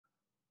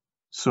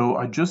So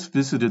I just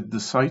visited the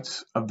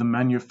sites of the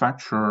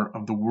manufacturer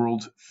of the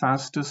world's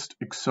fastest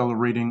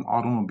accelerating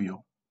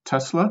automobile.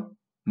 Tesla?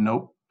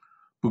 Nope.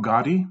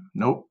 Bugatti?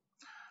 Nope.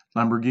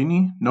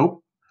 Lamborghini?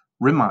 Nope.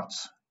 Rimac?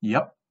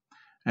 Yep.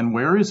 And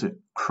where is it?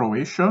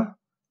 Croatia?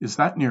 Is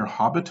that near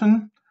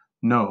Hobbiton?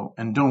 No,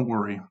 and don't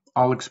worry,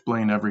 I'll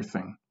explain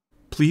everything.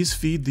 Please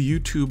feed the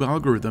YouTube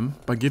algorithm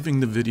by giving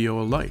the video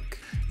a like.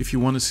 If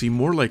you want to see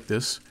more like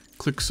this,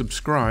 click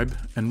subscribe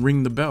and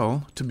ring the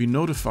bell to be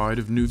notified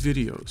of new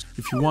videos.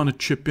 If you want to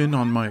chip in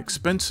on my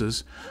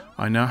expenses,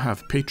 I now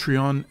have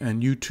Patreon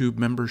and YouTube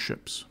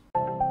memberships.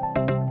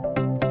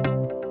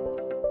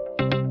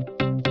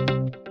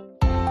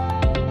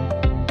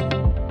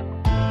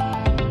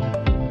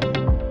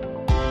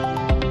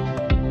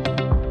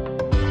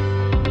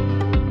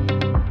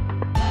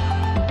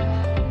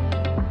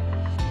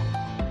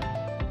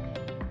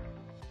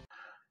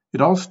 It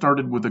all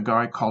started with a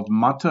guy called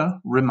Mate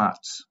Rimac.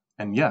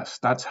 And yes,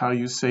 that's how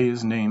you say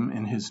his name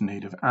in his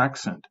native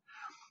accent.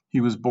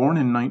 He was born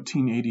in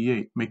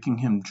 1988, making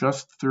him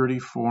just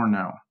 34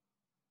 now.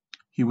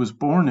 He was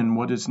born in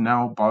what is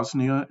now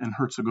Bosnia and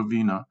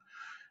Herzegovina,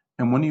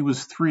 and when he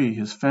was 3,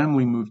 his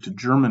family moved to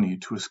Germany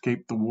to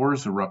escape the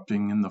wars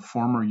erupting in the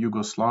former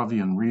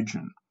Yugoslavian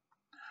region.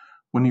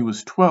 When he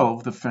was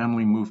 12, the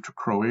family moved to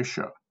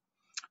Croatia.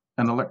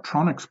 An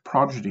electronics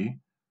prodigy,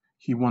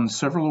 he won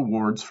several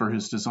awards for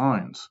his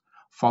designs,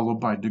 followed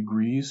by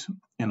degrees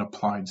in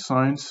applied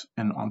science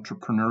and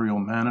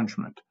entrepreneurial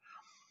management.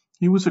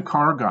 He was a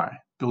car guy,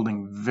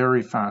 building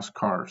very fast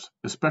cars,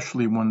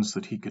 especially ones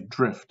that he could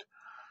drift,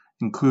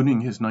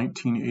 including his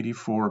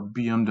 1984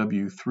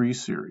 BMW 3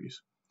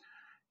 Series.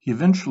 He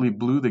eventually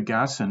blew the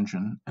gas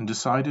engine and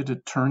decided to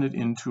turn it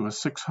into a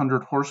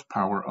 600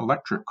 horsepower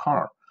electric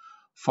car,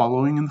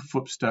 following in the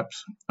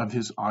footsteps of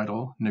his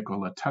idol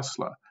Nikola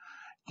Tesla,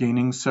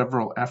 gaining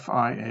several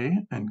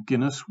FIA and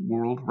Guinness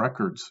World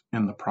Records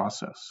in the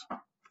process.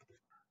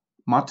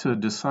 Mate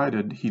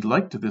decided he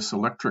liked this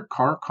electric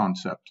car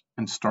concept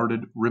and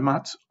started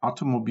Rimac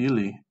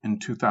Automobili in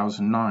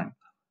 2009,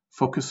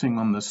 focusing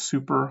on the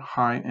super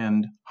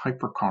high-end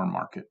hypercar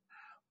market.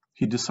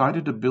 He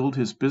decided to build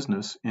his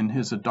business in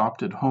his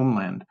adopted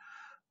homeland,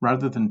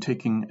 rather than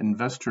taking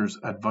investors'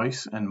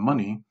 advice and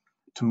money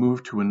to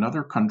move to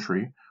another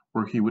country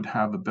where he would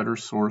have a better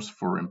source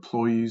for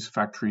employees,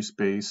 factory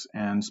space,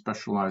 and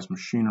specialized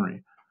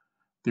machinery.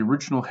 The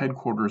original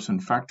headquarters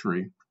and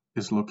factory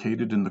is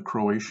located in the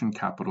Croatian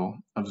capital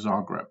of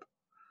Zagreb.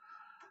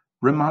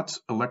 Rimac's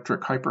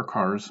electric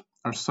hypercars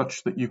are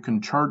such that you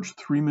can charge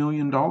 $3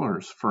 million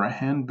for a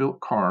hand-built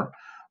car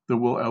that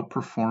will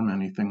outperform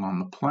anything on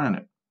the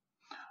planet.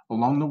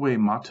 Along the way,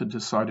 Mate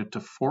decided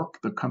to fork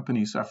the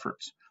company's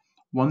efforts,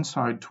 one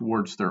side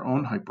towards their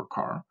own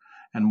hypercar,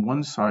 and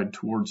one side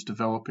towards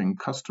developing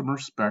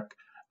customer-spec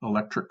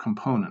electric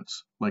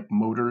components like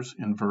motors,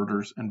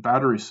 inverters, and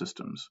battery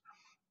systems,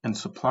 and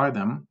supply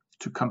them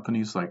to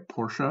companies like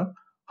Porsche,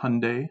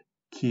 Hyundai,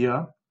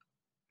 Kia,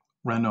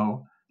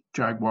 Renault,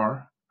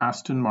 Jaguar,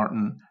 Aston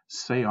Martin,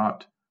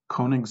 Seat,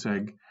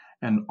 Koenigsegg,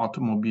 and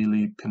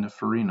Automobili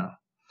Pininfarina.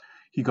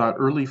 He got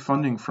early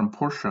funding from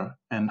Porsche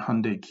and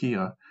Hyundai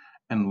Kia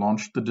and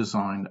launched the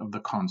design of the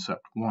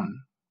Concept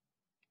 1.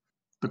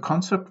 The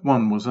Concept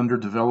 1 was under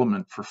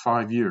development for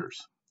 5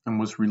 years and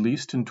was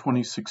released in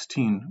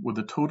 2016 with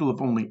a total of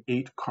only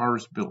 8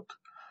 cars built.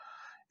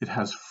 It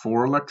has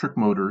 4 electric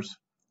motors,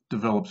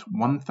 develops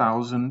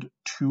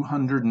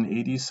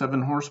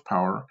 1,287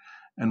 horsepower,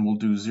 and will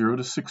do 0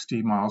 to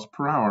 60 miles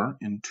per hour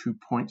in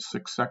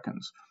 2.6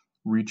 seconds,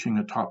 reaching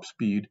a top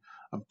speed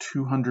of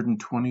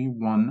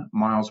 221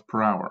 miles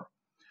per hour.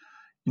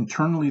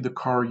 Internally, the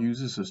car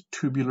uses a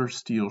tubular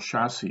steel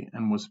chassis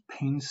and was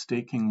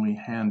painstakingly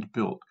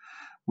hand-built,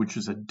 which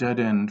is a dead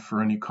end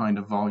for any kind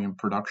of volume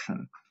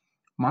production.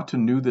 Mate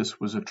knew this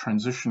was a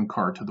transition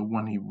car to the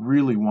one he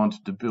really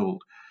wanted to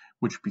build,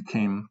 which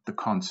became the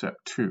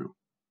Concept 2.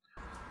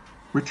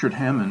 Richard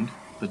Hammond,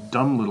 the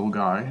dumb little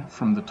guy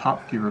from the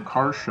Top Gear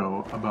car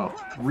show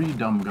about 3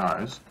 dumb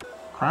guys,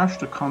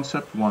 crashed a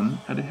Concept 1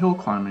 at a hill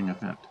climbing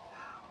event.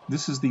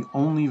 This is the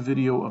only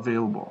video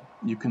available.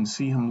 You can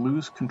see him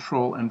lose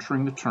control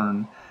entering the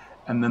turn,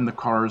 and then the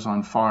car is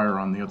on fire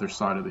on the other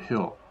side of the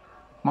hill.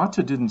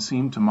 Mate didn't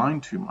seem to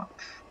mind too much.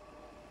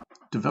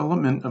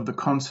 Development of the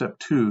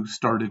Concept 2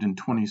 started in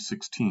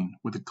 2016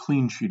 with a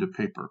clean sheet of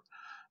paper.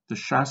 The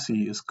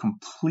chassis is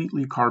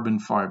completely carbon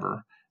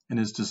fiber and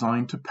is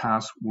designed to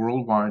pass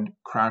worldwide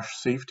crash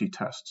safety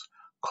tests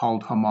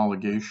called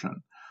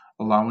homologation,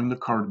 allowing the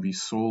car to be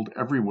sold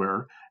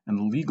everywhere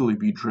and legally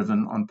be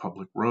driven on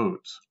public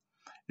roads.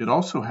 It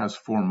also has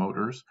 4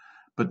 motors,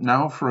 but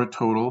now for a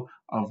total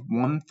of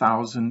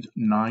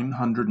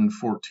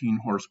 1,914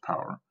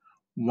 horsepower,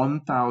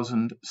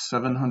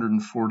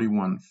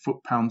 1,741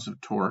 foot-pounds of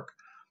torque,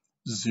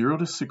 0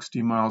 to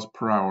 60 miles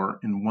per hour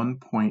in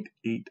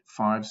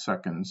 1.85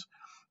 seconds,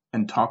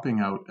 and topping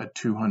out at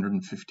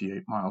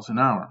 258 miles an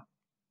hour.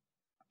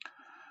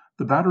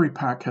 The battery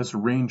pack has a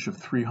range of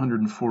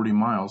 340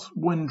 miles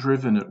when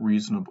driven at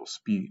reasonable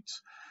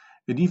speeds,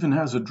 It even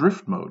has a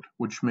drift mode,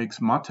 which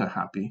makes Mate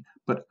happy,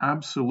 but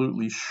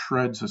absolutely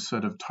shreds a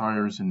set of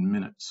tires in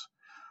minutes.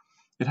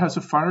 It has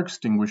a fire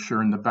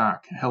extinguisher in the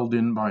back, held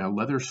in by a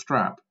leather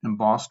strap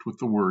embossed with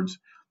the words,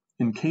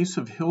 "In case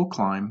of hill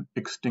climb,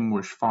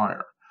 extinguish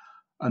fire,"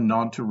 a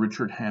nod to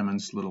Richard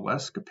Hammond's Little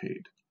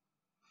Escapade.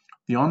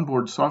 The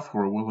onboard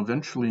software will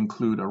eventually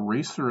include a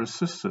racer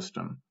assist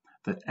system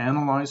that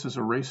analyzes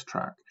a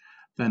racetrack,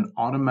 then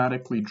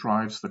automatically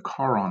drives the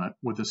car on it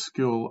with the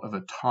skill of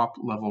a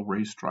top-level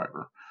race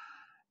driver.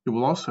 It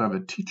will also have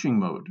a teaching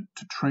mode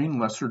to train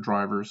lesser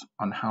drivers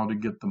on how to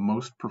get the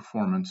most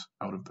performance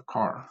out of the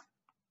car.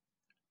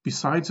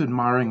 Besides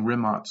admiring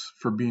Rimac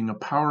for being a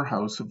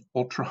powerhouse of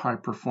ultra-high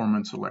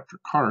performance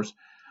electric cars,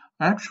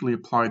 I actually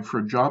applied for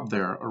a job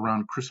there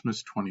around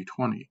Christmas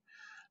 2020.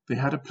 They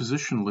had a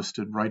position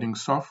listed writing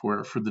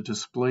software for the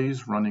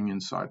displays running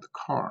inside the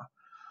car.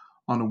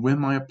 On a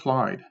whim, I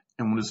applied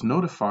and was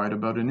notified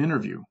about an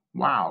interview.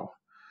 Wow!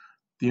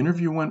 The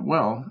interview went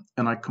well,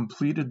 and I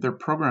completed their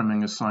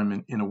programming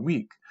assignment in a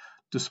week,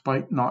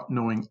 despite not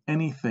knowing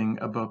anything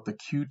about the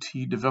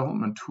Qt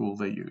development tool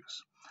they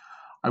use.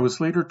 I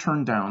was later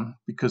turned down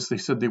because they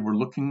said they were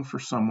looking for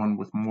someone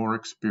with more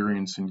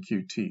experience in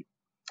Qt.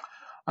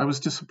 I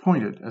was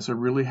disappointed, as I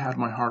really had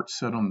my heart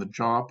set on the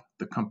job,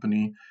 the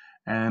company,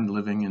 and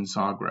living in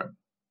Zagreb.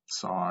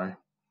 Sigh.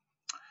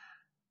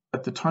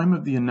 At the time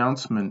of the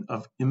announcement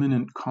of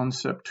imminent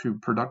concept to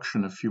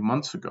production a few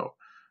months ago,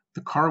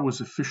 the car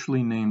was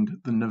officially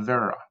named the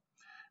Nevera,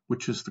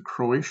 which is the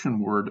Croatian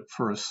word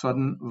for a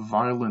sudden,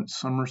 violent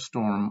summer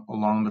storm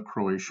along the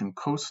Croatian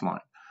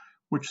coastline,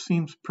 which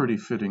seems pretty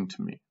fitting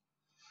to me.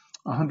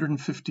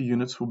 150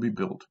 units will be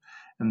built,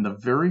 and the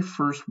very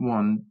first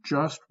one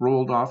just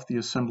rolled off the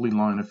assembly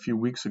line a few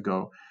weeks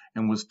ago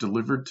and was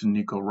delivered to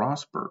Nico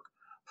Rosberg,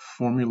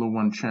 Formula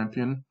One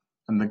champion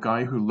and the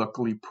guy who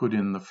luckily put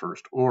in the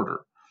first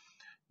order.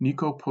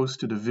 Nico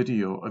posted a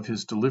video of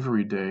his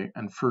delivery day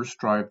and first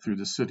drive through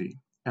the city,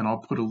 and I'll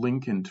put a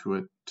link into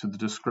it to the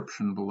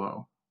description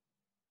below.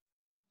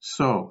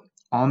 So,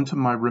 on to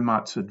my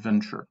Rimac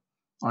adventure.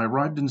 I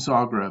arrived in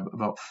Zagreb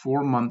about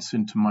 4 months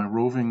into my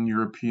roving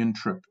European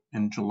trip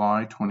in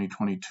July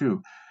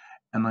 2022,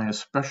 and I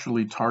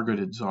especially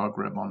targeted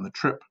Zagreb on the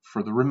trip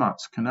for the Rimac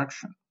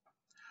connection.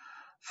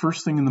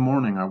 First thing in the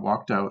morning, I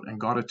walked out and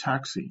got a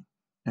taxi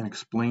and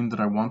explained that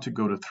I want to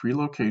go to 3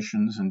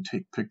 locations and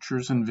take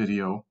pictures and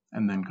video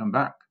and then come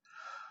back.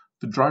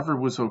 The driver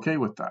was okay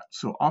with that,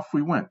 so off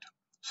we went,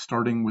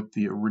 starting with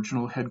the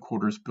original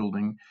headquarters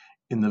building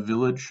in the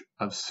village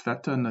of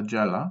Sveta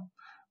Nedjelja,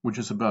 which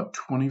is about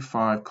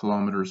 25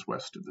 kilometers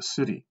west of the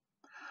city.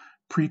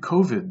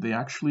 Pre-COVID, they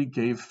actually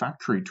gave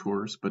factory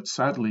tours, but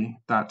sadly,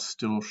 that's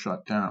still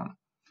shut down.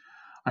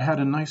 I had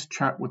a nice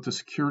chat with the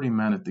security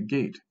man at the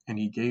gate, and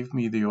he gave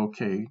me the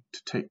okay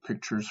to take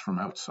pictures from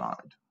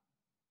outside.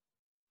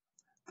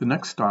 The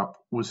next stop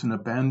was an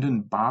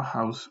abandoned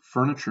Bauhaus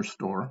furniture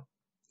store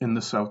in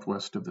the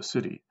southwest of the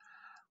city.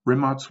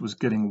 Rimac was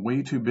getting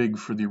way too big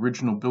for the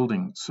original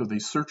building, so they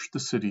searched the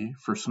city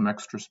for some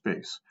extra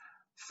space,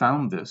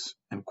 found this,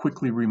 and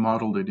quickly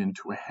remodeled it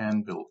into a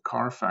hand-built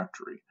car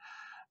factory.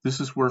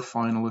 This is where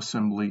final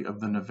assembly of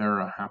the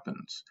Nevera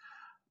happens.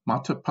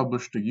 Mate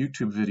published a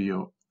YouTube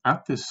video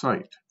at this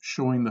site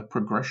showing the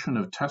progression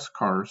of test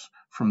cars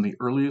from the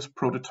earliest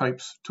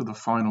prototypes to the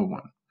final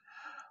one.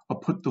 I'll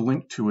put the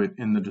link to it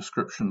in the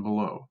description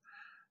below.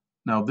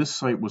 Now, this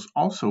site was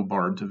also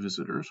barred to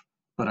visitors,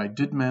 but I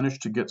did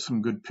manage to get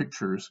some good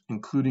pictures,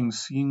 including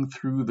seeing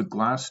through the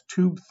glass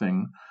tube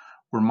thing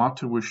where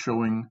Mate was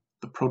showing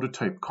the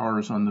prototype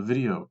cars on the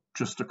video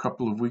just a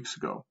couple of weeks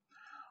ago.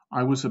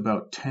 I was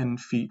about 10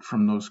 feet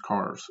from those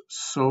cars,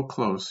 so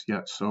close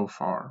yet so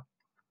far.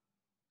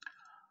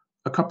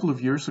 A couple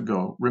of years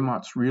ago,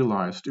 Rimac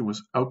realized it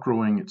was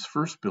outgrowing its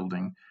first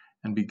building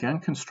and began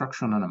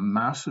construction on a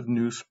massive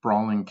new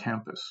sprawling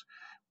campus,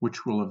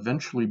 which will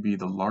eventually be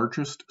the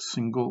largest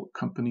single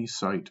company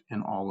site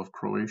in all of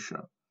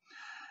Croatia.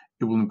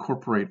 It will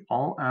incorporate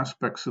all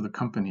aspects of the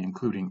company,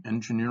 including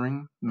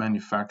engineering,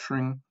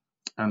 manufacturing,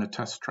 and a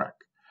test track.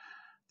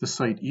 The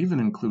site even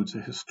includes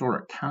a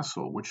historic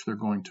castle, which they're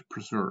going to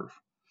preserve.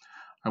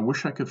 I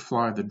wish I could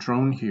fly the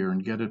drone here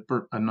and get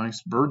a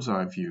nice bird's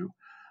eye view,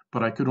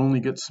 but I could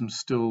only get some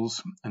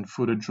stills and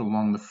footage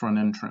along the front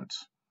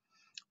entrance.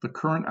 The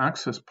current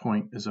access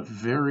point is a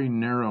very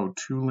narrow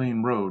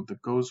 2-lane road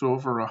that goes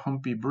over a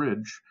humpy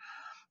bridge,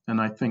 and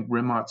I think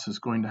Rimac is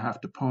going to have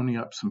to pony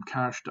up some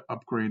cash to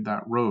upgrade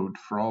that road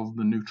for all of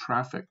the new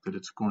traffic that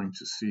it's going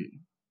to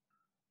see.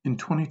 In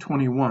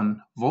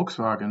 2021,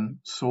 Volkswagen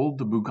sold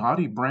the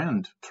Bugatti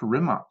brand to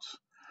Rimac,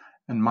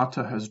 and Mate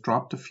has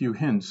dropped a few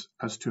hints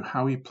as to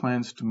how he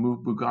plans to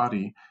move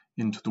Bugatti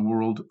into the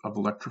world of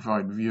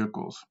electrified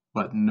vehicles,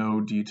 but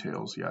no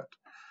details yet.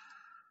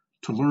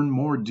 To learn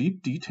more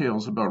deep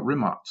details about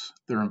Rimac,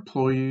 their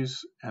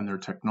employees, and their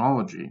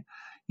technology,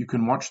 you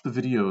can watch the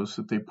videos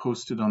that they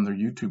posted on their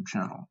YouTube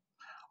channel.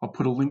 I'll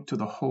put a link to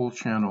the whole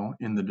channel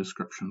in the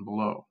description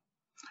below.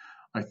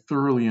 I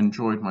thoroughly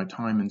enjoyed my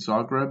time in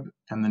Zagreb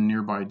and the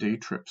nearby day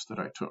trips that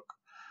I took.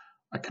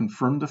 I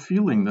confirmed the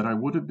feeling that I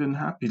would have been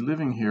happy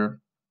living here,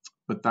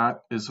 but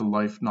that is a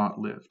life not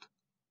lived.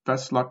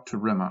 Best luck to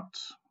Rimac.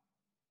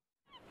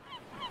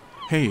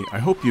 Hey, I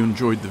hope you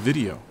enjoyed the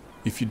video.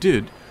 If you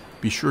did,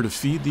 be sure to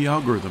feed the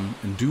algorithm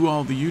and do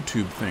all the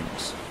YouTube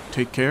things.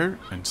 Take care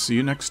and see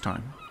you next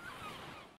time.